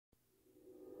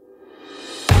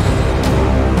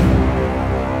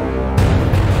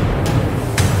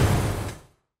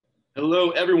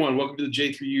Hello, everyone. Welcome to the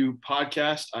J3U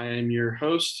podcast. I am your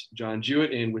host, John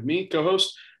Jewett, and with me,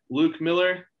 co-host Luke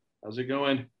Miller. How's it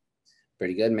going?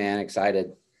 Pretty good, man.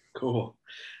 Excited. Cool.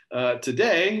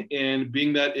 Today, and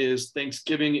being that is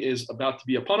Thanksgiving is about to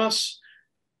be upon us,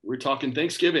 we're talking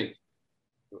Thanksgiving.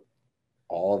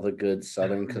 All the good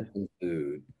Southern cooking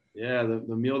food. Yeah,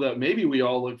 the meal that maybe we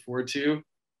all look forward to.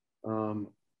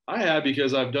 I have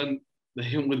because I've done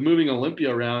with moving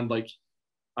Olympia around, like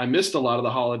I missed a lot of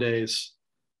the holidays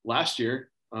last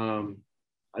year. I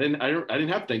didn't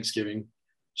have Thanksgiving,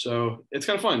 so it's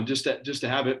kind of fun just to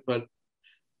have it. But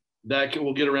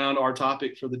we'll get around our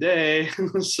topic for the day.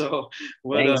 So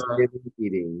what? Thanksgiving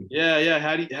eating. Yeah.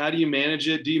 How do you manage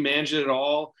it? Do you manage it at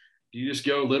all? Do you just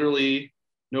go literally,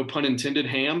 no pun intended,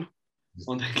 ham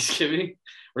on Thanksgiving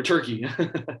or turkey?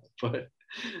 But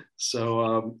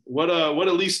so what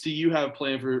at least do you have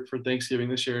planned for Thanksgiving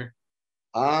this year?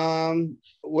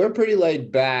 We're pretty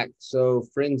laid back. So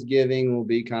Friendsgiving will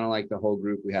be kind of like the whole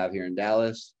group we have here in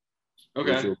Dallas.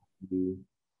 Okay. Which will be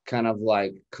kind of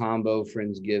like combo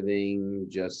Friendsgiving,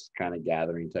 just kind of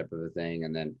gathering type of a thing.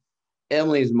 And then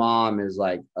Emily's mom is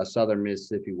like a Southern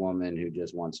Mississippi woman who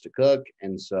just wants to cook.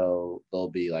 And so there'll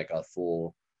be like a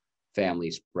full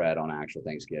family spread on actual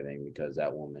Thanksgiving because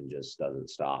that woman just doesn't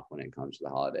stop when it comes to the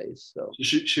holidays. So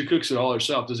she cooks it all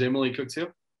herself. Does Emily cook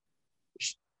too?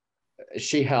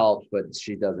 She helps, but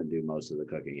she doesn't do most of the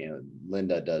cooking. You know,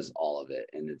 Linda does all of it,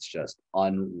 and it's just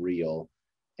unreal.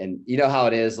 And you know how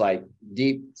it is, like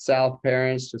deep South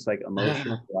parents, just like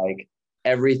emotional, like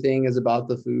everything is about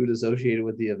the food associated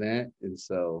with the event. And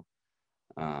so,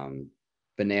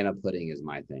 banana pudding is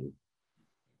my thing.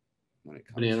 When it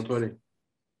comes banana pudding.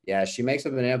 Yeah, she makes a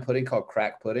banana pudding called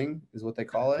crack pudding, is what they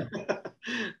call it.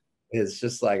 It's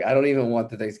just like, I don't even want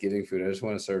the Thanksgiving food. I just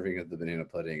want a serving of the banana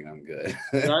pudding and I'm good.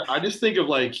 I just think of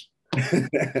like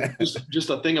just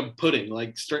a thing of pudding.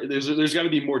 Like there's got to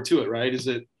be more to it, right? Is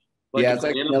it like it's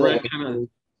like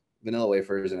vanilla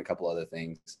wafers and a couple other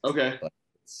things. Okay. But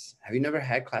have you never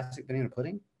had classic banana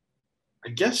pudding? I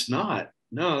guess not.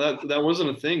 No, that wasn't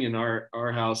a thing in our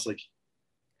house. Like,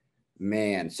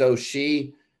 man, so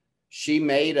she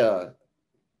made a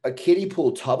kiddie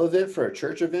pool tub of it for a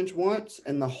church event once,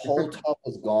 and the whole tub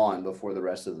was gone before the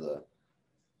rest of the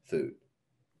food.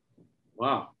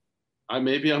 Wow. I'm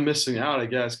missing out, I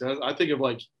guess. 'Cause I think of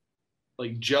like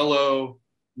Jell-O,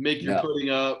 make your pudding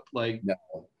up. Like, no.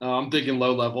 I'm thinking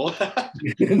low level.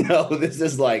 No, this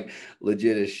is like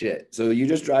legit as shit. So you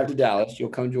just drive to Dallas. You'll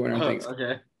come join our things.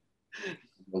 Okay.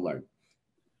 We'll learn.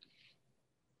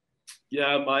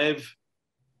 Yeah,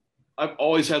 I've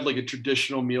always had like a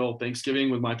traditional meal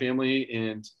Thanksgiving with my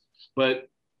family, but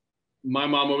my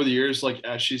mom over the years, like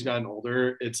as she's gotten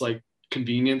older, it's like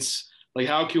convenience. Like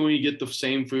how can we get the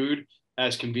same food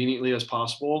as conveniently as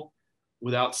possible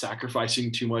without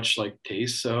sacrificing too much like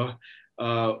taste? So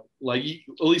like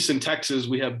at least in Texas,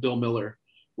 we have Bill Miller,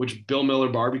 which Bill Miller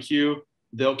barbecue,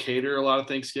 they'll cater a lot of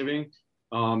Thanksgiving.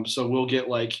 So we'll get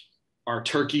like our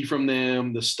turkey from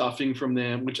them, the stuffing from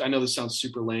them, which I know this sounds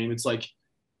super lame. It's like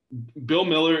Bill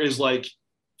Miller is like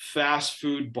fast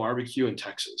food barbecue in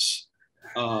Texas,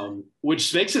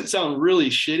 which makes it sound really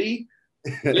shitty.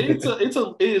 It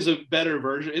is a better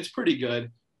version. It's pretty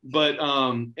good, but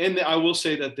and I will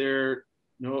say that they're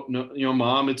no,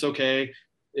 mom, it's okay.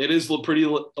 It is pretty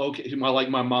okay.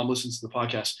 My mom listens to the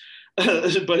podcast,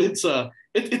 but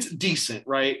it's decent,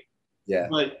 right? Yeah.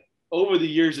 But over the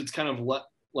years, it's kind of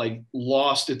like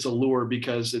lost its allure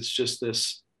because it's just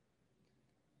this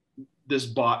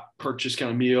bought purchase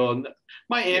kind of meal. And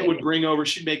my aunt would bring over,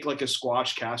 she'd make like a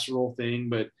squash casserole thing,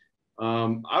 but I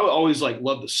would always like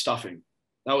love the stuffing.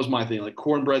 That was my thing, like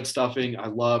cornbread stuffing. I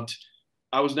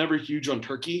was never huge on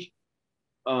turkey.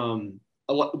 We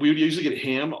would usually get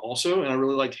ham also, and I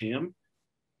really liked ham.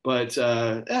 But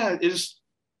the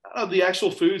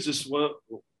actual foods just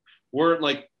weren't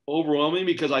like overwhelming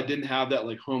because I didn't have that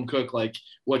like home cook, like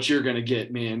what you're gonna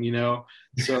get, man.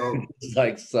 So it's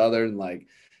like Southern, like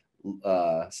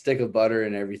stick of butter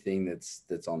and everything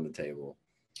that's on the table.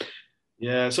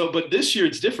 Yeah. So, but this year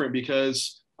it's different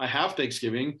because I have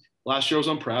Thanksgiving. Last year I was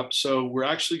on prep. So we're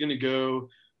actually going to go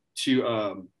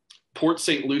to Port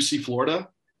St. Lucie, Florida.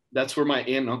 That's where my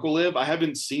aunt and uncle live. I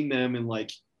haven't seen them in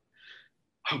like,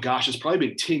 oh gosh, it's probably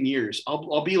been 10 years.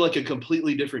 I'll be like a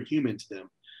completely different human to them.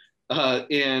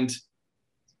 And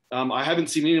I haven't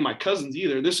seen any of my cousins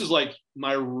either. This is like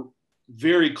my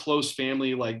very close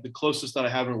family, like the closest that I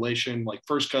have in relation, like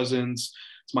first cousins.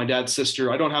 It's my dad's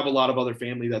sister. I don't have a lot of other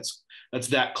family that's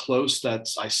that close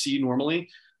that's I see normally.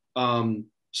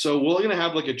 So we're going to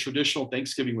have like a traditional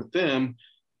Thanksgiving with them.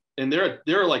 And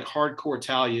they're like hardcore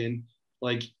Italian.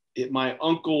 Like my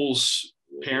uncle's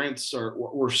parents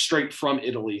were straight from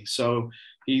Italy. So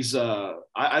he's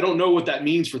I don't know what that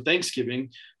means for Thanksgiving,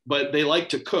 but they like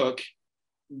to cook.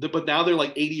 But now they're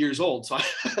like 80 years old, so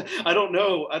I don't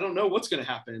know. I don't know what's going to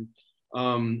happen.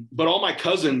 But all my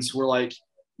cousins were like,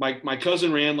 my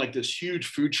cousin ran like this huge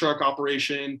food truck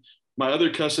operation. My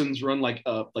other cousins run like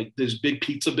these big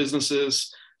pizza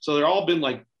businesses. So they're all been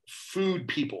like food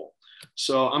people.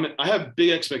 So I have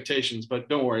big expectations, but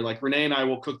don't worry. Like Renee and I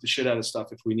will cook the shit out of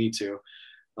stuff if we need to.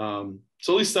 So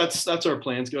at least that's our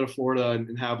plans. Go to Florida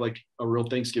and have like a real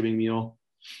Thanksgiving meal.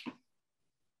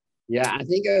 Yeah, I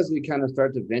think as we kind of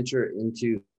start to venture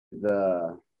into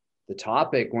the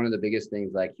topic, one of the biggest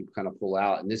things like you kind of pull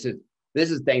out, and this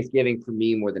is Thanksgiving for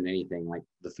me more than anything. Like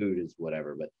the food is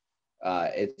whatever, but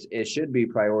it should be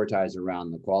prioritized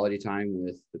around the quality time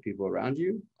with the people around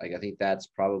you. Like I think that's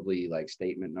probably like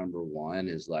statement number one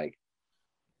is like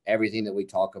everything that we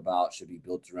talk about should be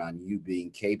built around you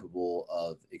being capable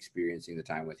of experiencing the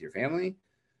time with your family.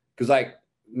 Because like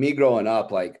me growing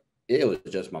up, like it was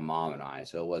just my mom and I,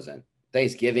 so it wasn't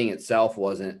Thanksgiving itself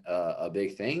wasn't a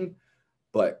big thing,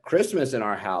 but Christmas in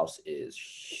our house is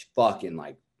fucking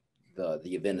like the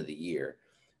event of the year.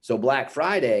 So Black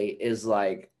Friday is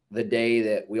like the day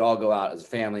that we all go out as a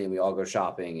family and we all go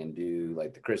shopping and do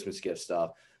like the Christmas gift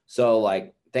stuff. So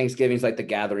like Thanksgiving is like the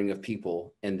gathering of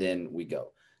people and then we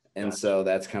go. And gotcha. So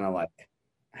that's kind of like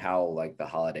how like the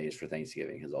holidays for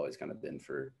Thanksgiving has always kind of been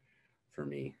for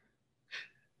me.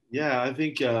 Yeah, I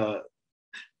think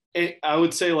I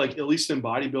would say like at least in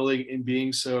bodybuilding and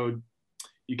being so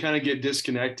you kind of get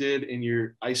disconnected and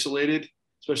you're isolated,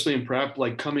 especially in prep,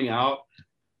 like coming out.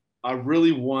 I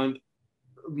really want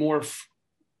more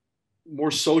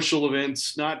social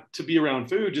events, not to be around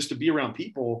food, just to be around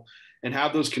people and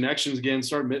have those connections again.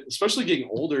 Especially getting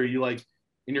older, you like,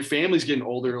 and your family's getting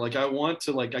older. Like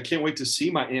I can't wait to see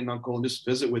my aunt and uncle and just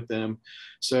visit with them.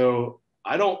 So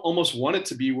I don't almost want it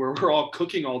to be where we're all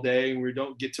cooking all day and we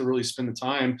don't get to really spend the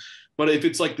time. But if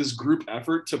it's like this group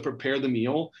effort to prepare the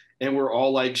meal and we're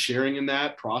all like sharing in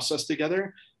that process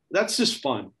together, that's just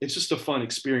fun. It's just a fun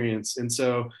experience. And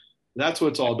so that's what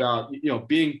it's all about,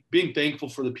 being thankful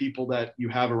for the people that you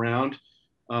have around.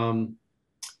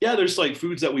 Yeah, there's like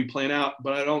foods that we plan out,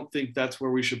 but I don't think that's where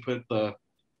we should put the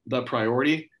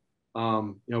priority.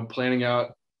 Planning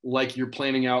out like you're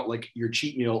planning out like your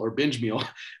cheat meal or binge meal,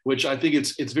 which I think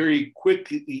it's very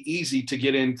quickly easy to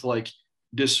get into like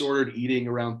disordered eating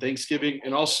around Thanksgiving,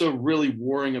 and also really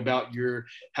worrying about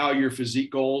how your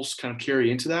physique goals kind of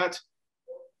carry into that,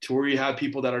 to where you have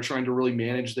people that are trying to really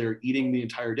manage their eating the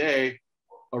entire day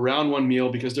around one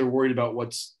meal because they're worried about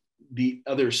what's the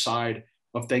other side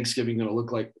of Thanksgiving going to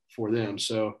look like for them.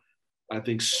 So I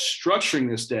think structuring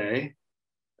this day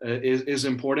is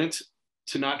important,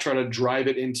 to not try to drive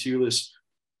it into this,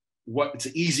 what it's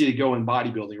easy to go in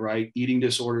bodybuilding, right? Eating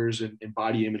disorders and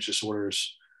body image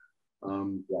disorders,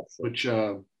 which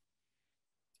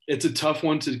it's a tough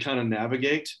one to kind of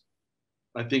navigate,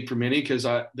 I think, for many, because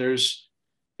I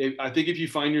think if you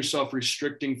find yourself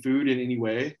restricting food in any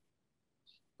way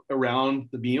around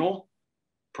the meal,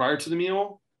 prior to the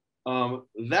meal,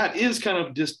 that is kind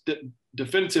of just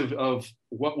definitive of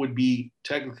what would be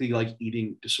technically like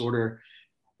eating disorder.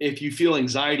 If you feel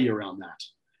anxiety around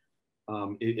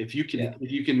that, if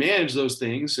you can manage those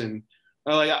things, and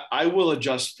I will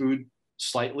adjust food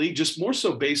slightly, just more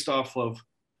so based off of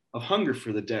hunger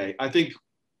for the day. I think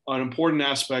an important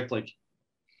aspect, like,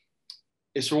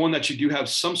 is for one that you do have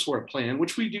some sort of plan,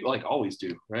 which we do, like always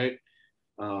do, right?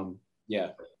 Yeah.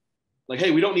 Like,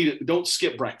 hey, don't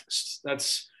skip breakfast.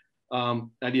 That's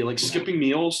idea. Like skipping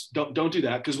meals, don't do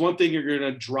that, because one thing, you're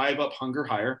going to drive up hunger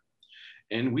higher.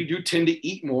 And we do tend to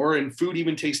eat more, and food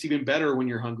even tastes even better when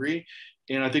you're hungry.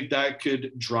 And I think that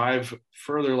could drive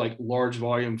further like large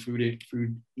volume food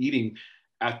eating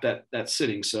at that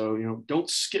sitting. So, don't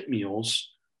skip meals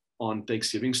on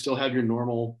Thanksgiving. Still have your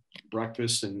normal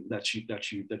breakfast and that you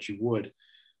would.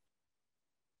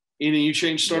 Anything you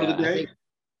change start of the day?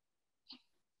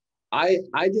 I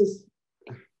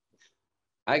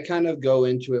kind of go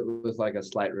into it with like a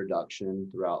slight reduction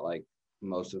throughout like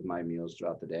most of my meals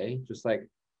throughout the day, just like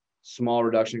small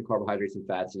reduction in carbohydrates and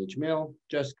fats in each meal,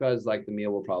 just because like the meal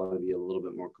will probably be a little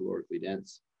bit more calorically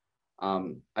dense.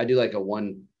 I do like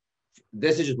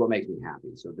this is just what makes me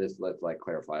happy. So let's like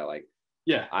clarify, like,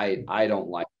 yeah, I don't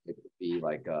like it to be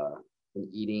like an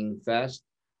eating fest.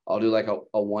 I'll do like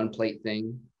a one plate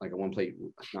thing, like a one plate,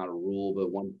 not a rule, but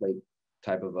one plate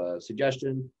type of a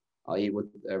suggestion. I'll eat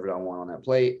whatever I want on that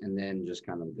plate and then just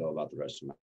kind of go about the rest of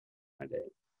my day.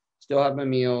 Still have my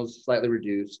meals slightly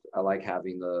reduced. I like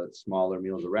having the smaller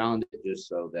meals around it just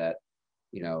so that,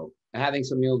 having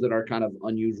some meals that are kind of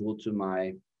unusual to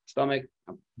my stomach.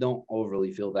 I don't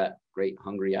overly feel that great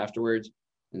hungry afterwards.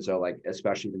 And so like,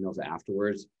 especially the meals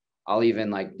afterwards, I'll even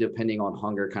like, depending on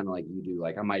hunger, kind of like you do,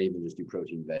 like I might even just do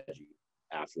protein veggie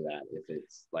after that if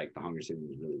it's like the hunger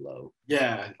signal is really low.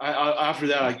 Yeah, after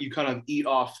that, like, you kind of eat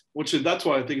off, that's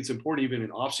why I think it's important. Even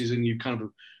in off season, you kind of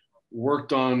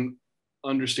worked on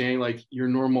understanding like your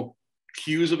normal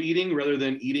cues of eating rather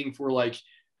than eating for like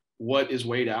what is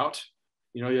weighed out.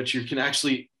 That you can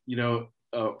actually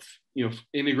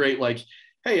integrate like,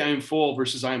 hey, I am full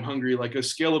versus I am hungry. Like a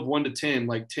scale of 1 to 10,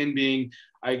 like 10 being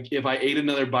if I ate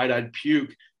another bite, I'd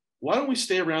puke. Why don't we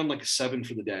stay around like a 7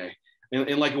 for the day?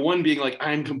 And like a 1 being like,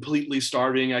 I'm completely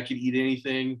starving. I could eat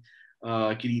anything.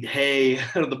 I could eat hay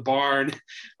out of the barn.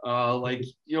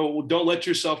 Don't let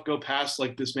yourself go past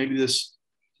like maybe this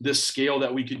scale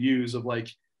that we could use of like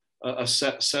a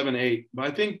set 7, 8. But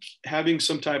I think having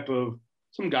some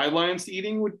guidelines to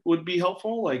eating would be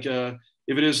helpful. Like if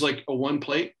it is like a 1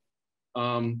 plate,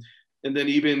 and then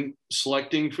even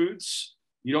selecting foods,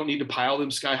 you don't need to pile them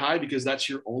sky high because that's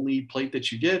your only plate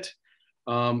that you get.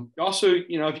 Also,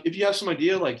 if you have some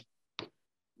idea, like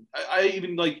I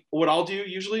even like what I'll do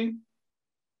usually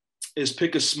is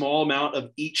pick a small amount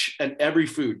of each and every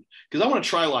food because I want to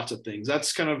try lots of things.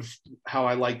 That's kind of how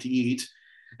I like to eat.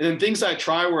 And then things I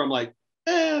try where I'm like,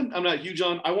 I'm not huge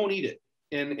on, I won't eat it.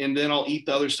 And then I'll eat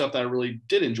the other stuff that I really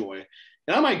did enjoy.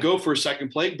 And I might go for a second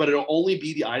plate, but it'll only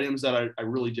be the items that I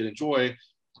really did enjoy.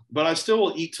 But I still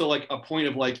will eat to like a point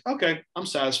of like, okay, I'm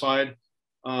satisfied.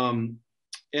 And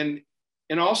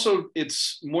and also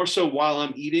it's more so while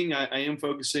I'm eating, I am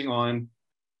focusing on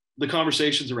the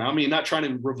conversations around me and not trying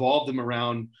to revolve them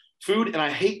around food. And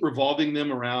I hate revolving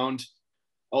them around,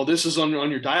 oh, this is on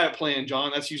your diet plan,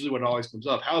 John. That's usually what always comes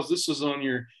up. How's this is on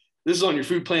your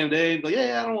food plan today? Like,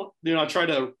 yeah, I don't, I try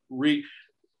to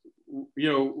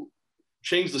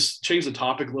change the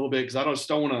topic a little bit because I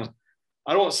don't want to.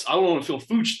 I don't want to feel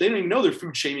food. They don't even know they're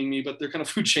food shaming me, but they're kind of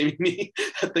food shaming me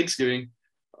at Thanksgiving.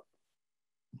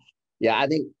 Yeah, I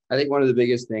think one of the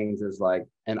biggest things is like,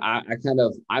 and I'm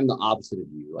the opposite of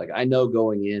you. Like I know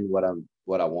going in what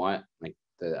I want. Like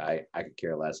I could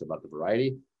care less about the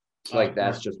variety. So like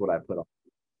that's just what I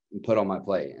put on my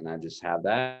plate, and I just have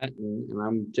that, and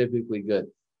I'm typically good.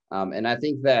 And I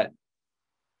think that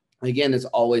again, this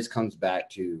always comes back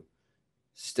to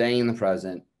staying in the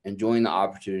present, enjoying the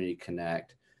opportunity to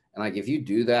connect. And like if you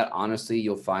do that, honestly,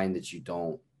 you'll find that you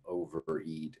don't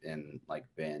overeat and like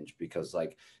binge because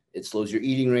like it slows your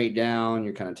eating rate down.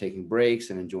 You're kind of taking breaks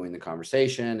and enjoying the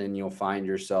conversation, and you'll find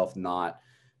yourself not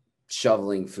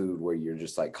shoveling food where you're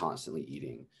just like constantly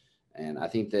eating. And I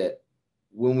think that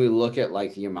when we look at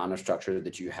like the amount of structure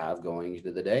that you have going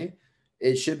into the day,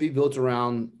 it should be built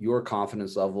around your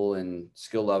confidence level and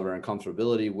skill level and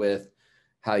comfortability with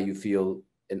how you feel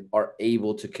and are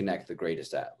able to connect the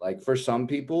greatest at. Like for some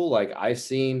people, like I've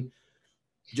seen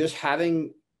just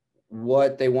having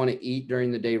what they want to eat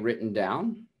during the day written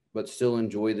down, but still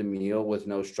enjoy the meal with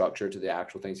no structure to the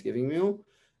actual Thanksgiving meal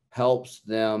helps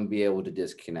them be able to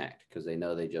disconnect because they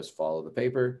know they just follow the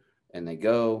paper and they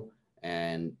go.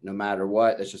 And no matter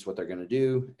what, that's just what they're going to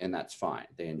do. And that's fine.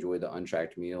 They enjoy the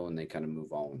untracked meal and they kind of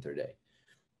move on with their day.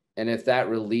 And if that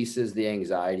releases the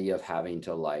anxiety of having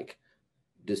to like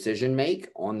decision make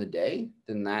on the day,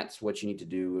 then that's what you need to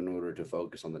do in order to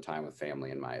focus on the time with family,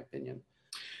 in my opinion.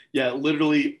 Yeah,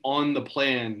 literally on the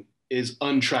plan is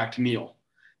untracked meal.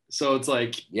 So it's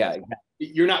like, yeah,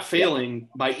 you're not failing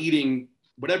by eating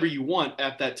whatever you want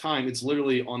at that time. It's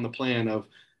literally on the plan of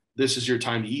this is your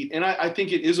time to eat. And I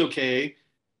think it is okay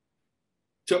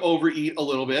to overeat a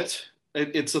little bit.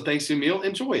 It's a Thanksgiving meal.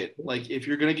 Enjoy it. Like if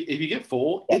you get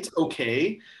full, it's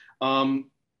okay. And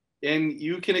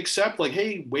you can accept like,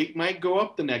 hey, weight might go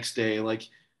up the next day. Like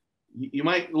you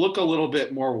might look a little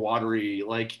bit more watery.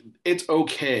 Like it's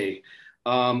okay.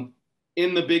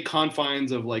 In the big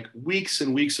confines of like weeks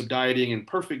and weeks of dieting and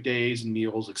perfect days and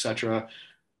meals, etc.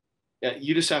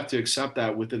 You just have to accept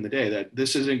that within the day that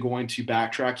this isn't going to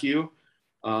backtrack you.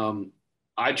 Um,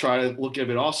 I try to look at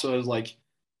it also as like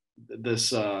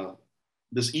this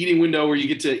this eating window where you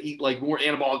get to eat like more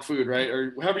anabolic food, right?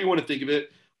 Or however you want to think of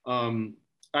it.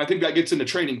 I think that gets into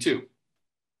training too,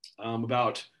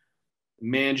 about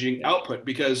managing output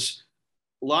because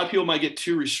a lot of people might get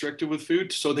too restrictive with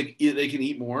food so they can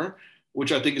eat more,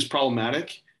 which I think is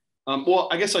problematic. Well,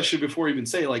 I guess I should before even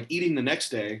say like eating the next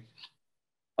day.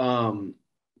 Um,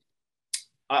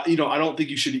 I don't think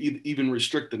you should even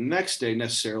restrict the next day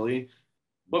necessarily,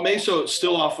 but maybe so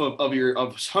still off of your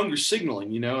of hunger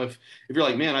signaling. If you're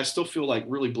like, man, I still feel like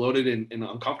really bloated and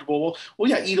uncomfortable.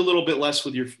 Well, yeah, eat a little bit less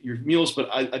with your meals,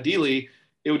 but ideally,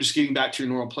 it was just getting back to your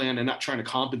normal plan and not trying to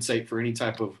compensate for any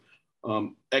type of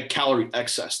calorie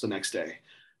excess the next day.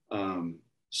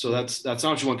 So that's not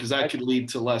what you want, because that could lead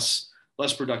to less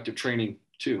productive training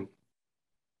too.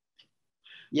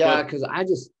 Yeah, But because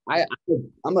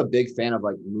I'm a big fan of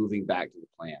like moving back to the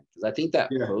plan, because I think that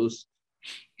yeah, post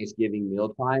Thanksgiving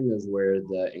mealtime is where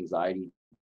the anxiety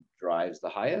drives the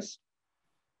highest.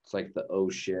 It's like the oh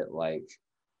shit, like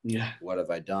yeah, what have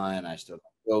I done? I still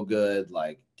don't feel good,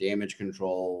 like damage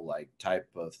control, like type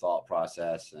of thought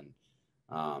process, and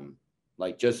um,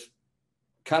 like just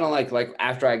kind of like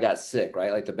after I got sick,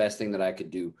 right? Like the best thing that I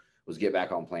could do was get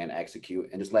back on plan, execute,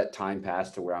 and just let time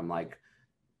pass to where I'm like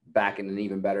back in an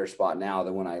even better spot now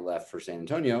than when I left for San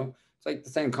Antonio. It's like the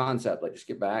same concept. Like just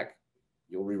get back,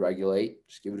 you'll re-regulate,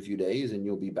 just give it a few days, and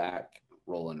you'll be back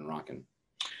rolling and rocking.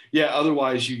 yeah.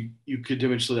 Otherwise, you could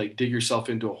eventually like dig yourself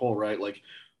into a hole, right? Like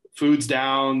food's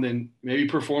down, then maybe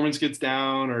performance gets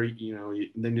down, or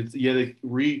then it's, yeah,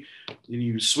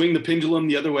 you swing the pendulum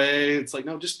the other way. It's like,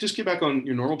 no, just get back on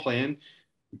your normal plan.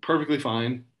 Perfectly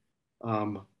fine.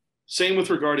 Um, Same with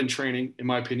regard in training, in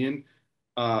my opinion.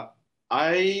 Uh,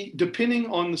 I, depending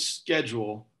on the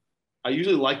schedule, I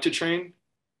usually like to train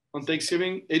on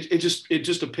Thanksgiving. It just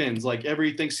depends. Like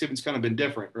every Thanksgiving's kind of been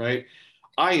different, right?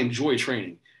 I enjoy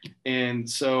training, and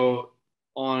so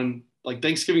on like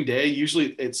Thanksgiving Day,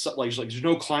 usually it's like there's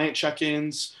no client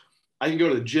check-ins. I can go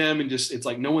to the gym and just it's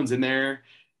like no one's in there,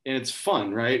 and it's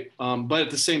fun, right? But at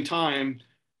the same time,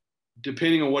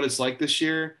 depending on what it's like this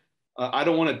year, I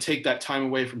don't want to take that time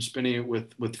away from spending it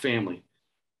with family.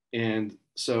 And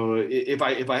so if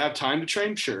I have time to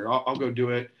train, sure, I'll go do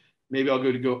it. Maybe I'll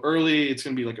go early. It's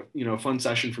going to be like a fun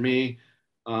session for me.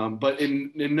 But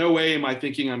in no way am I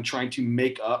thinking I'm trying to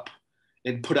make up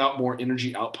and put out more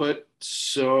energy output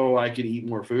so I can eat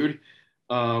more food.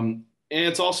 And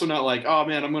it's also not like, oh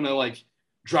man, I'm going to like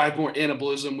drive more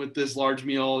anabolism with this large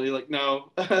meal. You're like,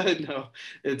 no, no.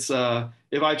 It's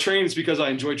if I train, it's because I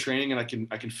enjoy training and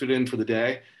I can fit in for the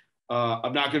day.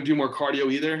 I'm not going to do more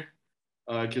cardio either,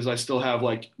 because I still have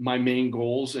like my main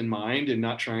goals in mind and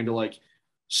not trying to like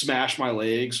smash my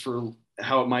legs for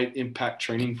how it might impact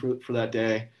training for that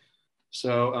day.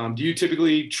 So, do you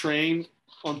typically train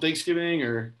on Thanksgiving,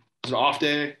 or is it off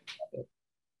day?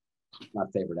 My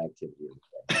favorite activity of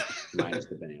the day, minus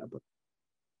the banana bread.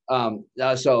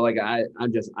 So like I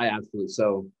absolutely,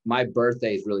 so my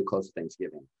birthday is really close to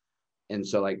Thanksgiving. And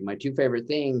so like my two favorite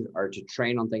things are to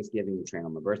train on Thanksgiving and train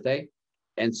on my birthday.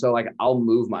 And so like I'll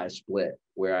move my split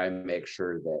where I make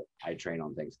sure that I train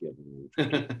on Thanksgiving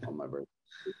and train on my birthday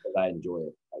because I enjoy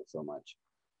it like so much.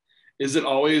 Is it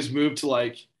always moved to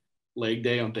like leg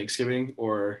day on Thanksgiving,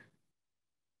 or?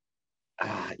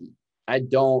 Uh, I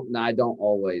don't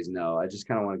always know. I just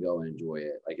kind of want to go and enjoy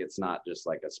it. Like it's not just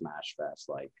like a smash fest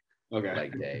like Okay.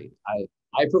 leg day.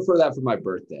 I prefer that for my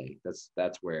birthday. That's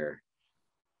where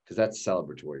because that's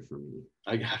celebratory for me.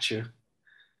 I got you.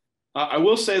 I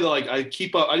will say that like I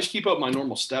just keep up my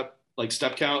normal step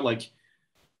count. Like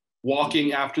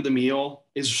walking after the meal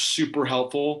is super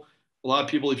helpful. A lot of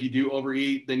people, if you do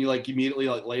overeat, then you like immediately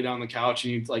like lay down on the couch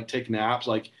and you like take naps.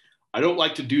 Like I don't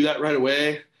like to do that right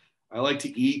away. I like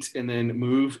to eat and then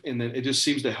move, and then it just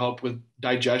seems to help with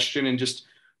digestion and just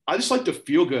I just like to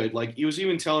feel good. Like he was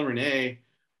even telling Renee,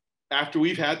 after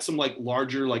we've had some like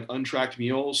larger like untracked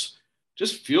meals,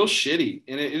 just feel shitty,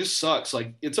 and it just sucks.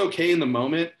 Like it's okay in the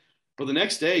moment, but the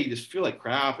next day you just feel like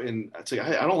crap, and it's like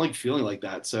I don't like feeling like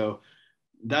that. So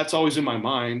that's always in my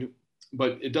mind,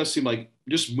 but it does seem like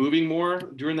just moving more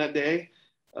during that day.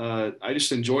 I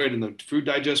just enjoy it, and the food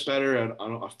digests better.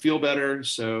 I feel better,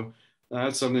 so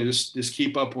that's something to just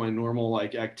keep up with normal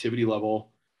like activity level.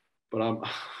 But I'm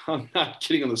I'm not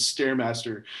getting on the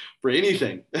stairmaster for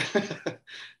anything. I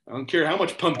don't care how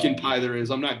much pumpkin Um, pie there is.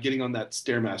 I'm not getting on that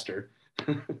stairmaster.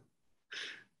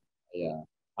 yeah,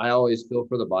 I always feel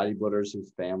for the bodybuilders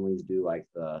whose families do like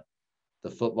the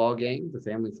football game, the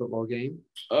family football game,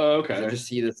 because you Okay. just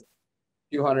see this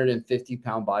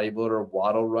 250-pound bodybuilder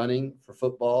waddle running for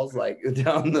footballs like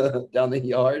down the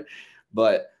yard.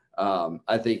 But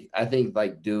I think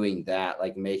like doing that,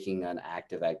 like making an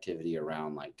active activity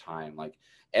around like time, like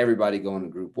everybody go on a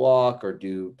group walk or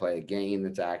do play a game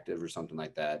that's active or something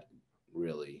like that,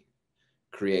 really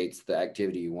creates the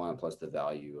activity you want plus the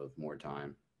value of more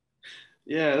time.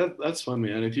 Yeah, that's fun,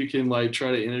 man. If you can like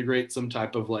try to integrate some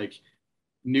type of like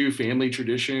new family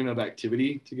tradition of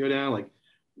activity to go down, like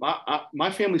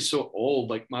my family's so old.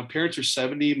 Like my parents are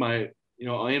 70. My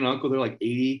aunt and uncle, they're like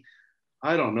 80.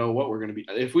 I don't know what we're gonna be.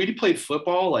 If we played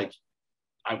football, like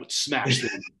I would smash them.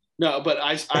 No, but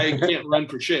I can't run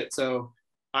for shit. So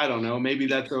I don't know. Maybe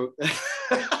that's a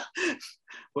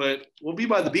but we'll be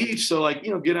by the beach. So like,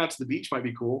 get out to the beach might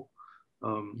be cool.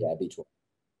 Yeah, beach.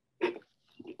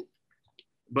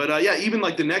 But yeah, even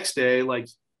like the next day, like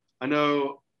I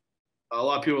know a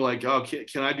lot of people are like, oh,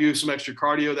 can I do some extra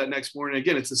cardio that next morning?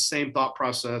 Again, it's the same thought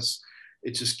process.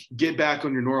 It's just get back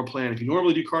on your normal plan. If you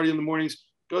normally do cardio in the mornings,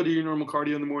 go do your normal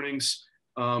cardio in the mornings.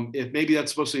 If maybe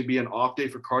that's supposed to be an off day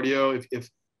for cardio, if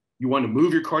you want to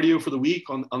move your cardio for the week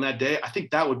on that day, I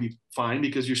think that would be fine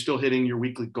because you're still hitting your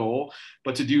weekly goal.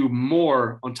 But to do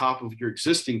more on top of your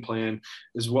existing plan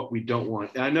is what we don't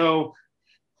want. And I know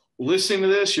listening to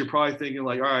this, you're probably thinking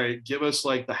like, all right, give us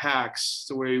like the hacks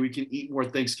so where we can eat more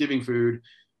Thanksgiving food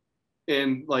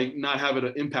and like not have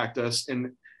it impact us.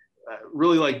 And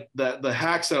really like the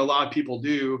hacks that a lot of people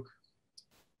do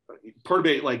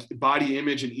perturbate like body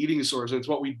image and eating disorders. It's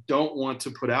what we don't want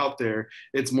to put out there.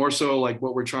 It's more so like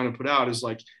what we're trying to put out is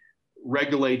like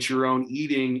regulate your own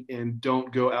eating and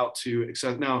don't go out to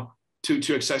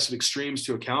excessive extremes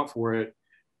to account for it.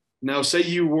 Now, say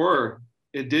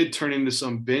it did turn into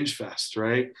some binge fest,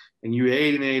 right? And you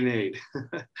ate and ate and ate.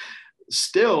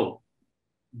 Still,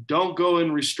 don't go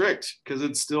and restrict because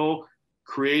it's still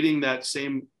creating that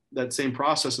same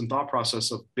process and thought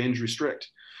process of binge restrict.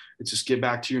 It's just get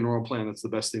back to your normal plan. That's the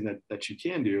best thing that you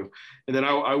can do. And then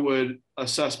I would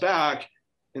assess back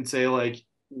and say, like,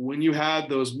 when you had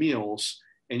those meals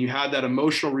and you had that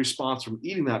emotional response from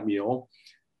eating that meal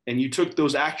and you took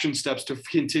those action steps to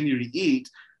continue to eat,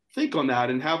 think on that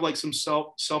and have like some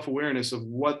self-awareness of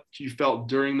what you felt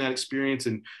during that experience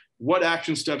and what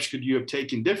action steps could you have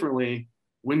taken differently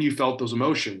when you felt those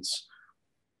emotions.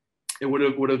 It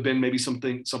would have been maybe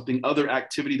something other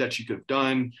activity that you could have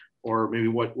done, or maybe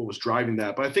what was driving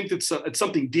that. But I think it's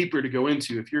something deeper to go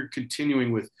into if you're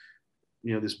continuing with,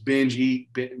 this binge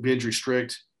eat, binge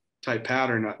restrict type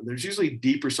pattern. There's usually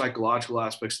deeper psychological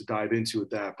aspects to dive into with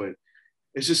that, but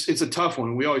it's a tough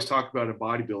one. We always talk about in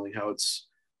bodybuilding how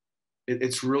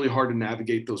it's really hard to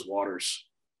navigate those waters.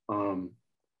 And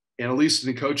at least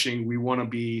in coaching, we want to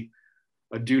be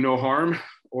a do no harm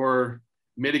or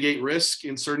mitigate risk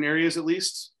in certain areas at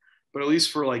least. But at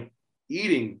least for like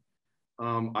eating,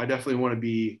 I definitely want to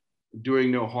be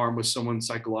doing no harm with someone's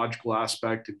psychological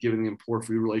aspect of giving them poor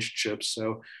food relationships.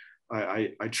 So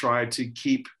I try to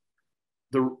keep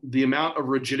the amount of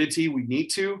rigidity we need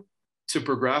to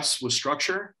progress with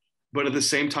structure, but at the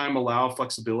same time allow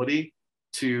flexibility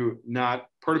to not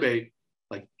perturbate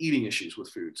like eating issues with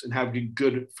foods and have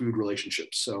good food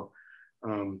relationships. So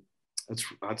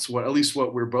that's what, at least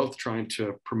what we're both trying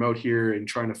to promote here and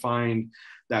trying to find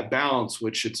that balance,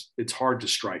 which it's hard to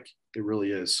strike. It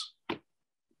really is.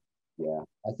 Yeah.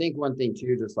 I think one thing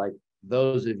too, just like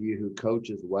those of you who coach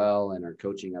as well and are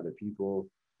coaching other people,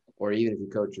 or even if you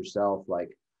coach yourself,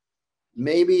 like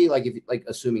maybe like if like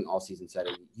assuming all season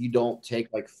setting, you don't take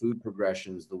like food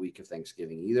progressions the week of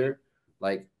Thanksgiving either.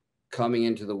 Like coming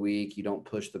into the week, you don't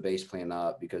push the base plan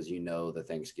up because you know the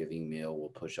Thanksgiving meal will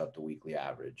push up the weekly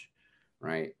average,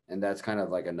 right? And that's kind of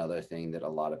like another thing that a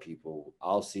lot of people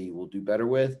I'll see will do better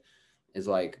with is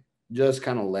like just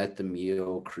kind of let the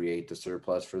meal create the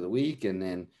surplus for the week and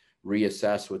then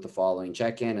reassess with the following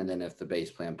check-in. And then if the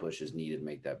base plan push is needed,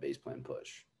 make that base plan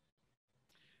push.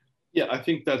 Yeah, I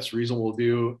think that's reasonable to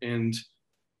do. And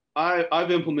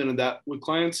I've implemented that with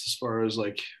clients as far as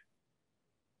like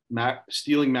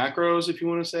stealing macros, if you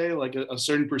want to say, like a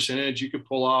certain percentage you could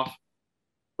pull off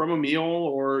from a meal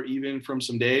or even from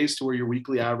some days to where your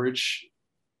weekly average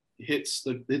it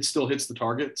still hits the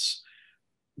targets.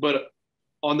 But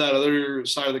on that other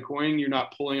side of the coin, you're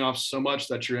not pulling off so much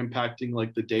that you're impacting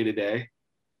like the day to day.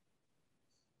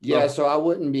 Yeah, so I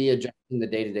wouldn't be adjusting the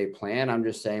day-to-day plan. I'm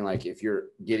just saying, like, if you're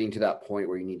getting to that point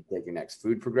where you need to take your next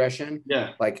food progression,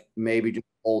 yeah, like maybe just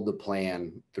hold the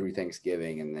plan through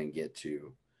Thanksgiving and then get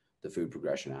to the food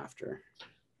progression after.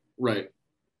 Right.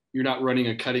 You're not running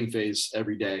a cutting phase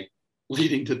every day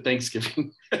leading to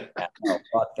Thanksgiving. No,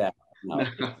 fuck that. No.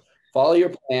 Follow your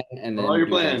plan and then follow your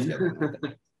do plan.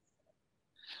 Thanksgiving.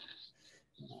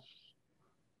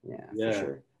 Yeah, for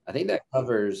sure. I think that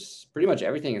covers pretty much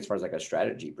everything as far as like a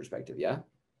strategy perspective. Yeah.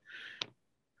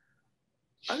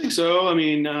 I think so. I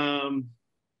mean, I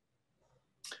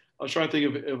was trying to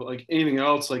think of like anything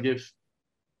else. Like if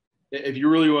you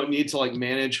really need to like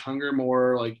manage hunger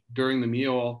more, like during the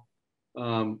meal,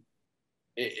 at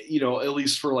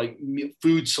least for like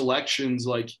food selections,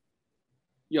 like,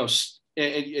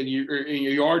 and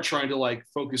you are trying to like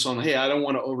focus on, hey, I don't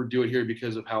want to overdo it here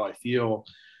because of how I feel.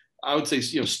 I would say,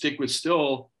 stick with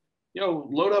still,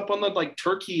 load up on the like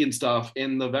turkey and stuff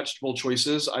and the vegetable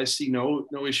choices. I see no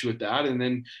issue with that. And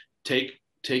then take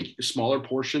smaller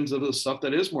portions of the stuff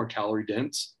that is more calorie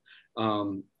dense.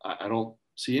 I don't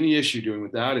see any issue doing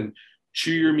with that. And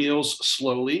chew your meals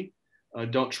slowly.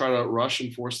 Don't try to rush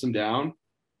and force them down.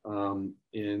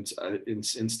 And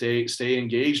stay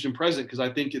engaged and present, because I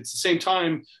think it's the same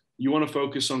time you want to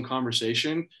focus on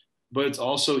conversation, but it's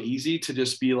also easy to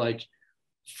just be like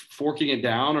forking it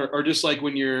down, or just like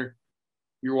when you're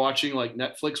watching like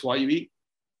Netflix while you eat,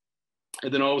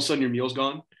 and then all of a sudden your meal's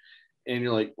gone and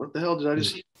you're like, what the hell did I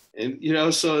just eat?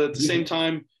 And so at the same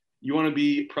time you want to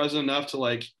be present enough to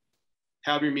like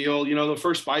have your meal. The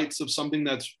first bites of something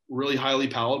that's really highly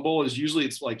palatable is usually,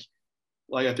 it's like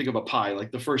I think of a pie,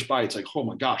 like the first bite, it's like, oh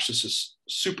my gosh, this is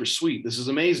super sweet. This is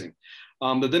amazing.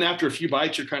 But then after a few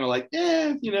bites, you're kind of like,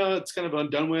 it's kind of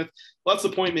undone with. Well, that's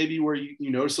the point maybe where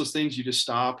you notice those things, you just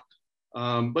stop.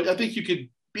 But I think you could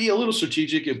be a little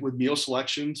strategic with meal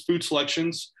selections, food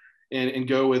selections, and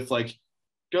go with like,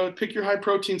 go pick your high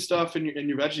protein stuff and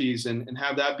your veggies, and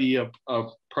have that be a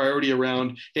priority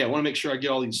around, hey, I want to make sure I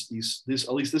get all these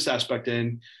at least this aspect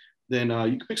in. Then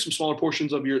you can pick some smaller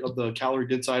portions of the calorie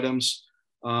dense items.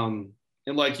 And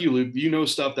like you, Luke,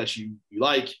 stuff that you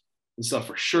like and stuff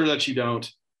for sure that you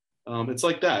don't. It's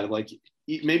like that. Like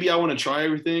maybe I want to try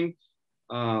everything,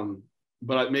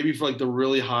 but maybe for like the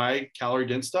really high calorie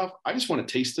dense stuff, I just want a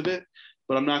taste of it,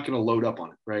 but I'm not going to load up on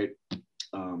it, right?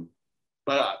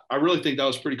 But I really think that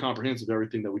was pretty comprehensive,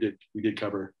 everything that we did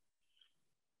cover.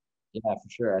 Yeah, for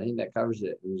sure. I think that covers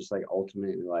it. And just like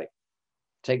ultimately, like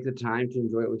take the time to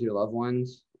enjoy it with your loved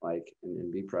ones, like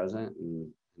and be present and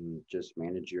just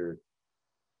manage your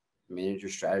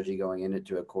strategy going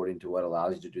into according to what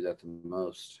allows you to do that the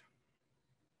most.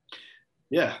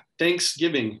 Yeah,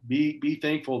 Thanksgiving. Be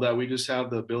thankful that we just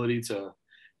have the ability to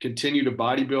continue to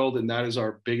bodybuild, and that is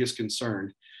our biggest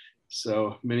concern.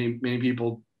 So many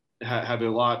people have a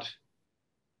lot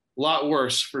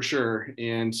worse for sure,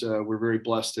 and we're very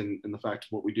blessed in the fact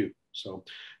of what we do. So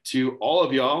to all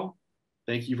of y'all,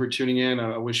 thank you for tuning in.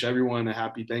 I wish everyone a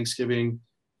happy Thanksgiving.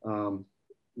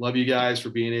 Love you guys for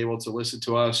being able to listen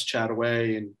to us chat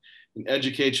away and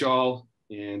educate y'all,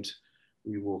 and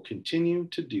we will continue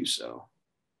to do so.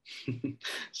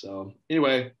 So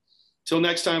anyway, till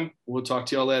next time, we'll talk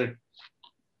to y'all later.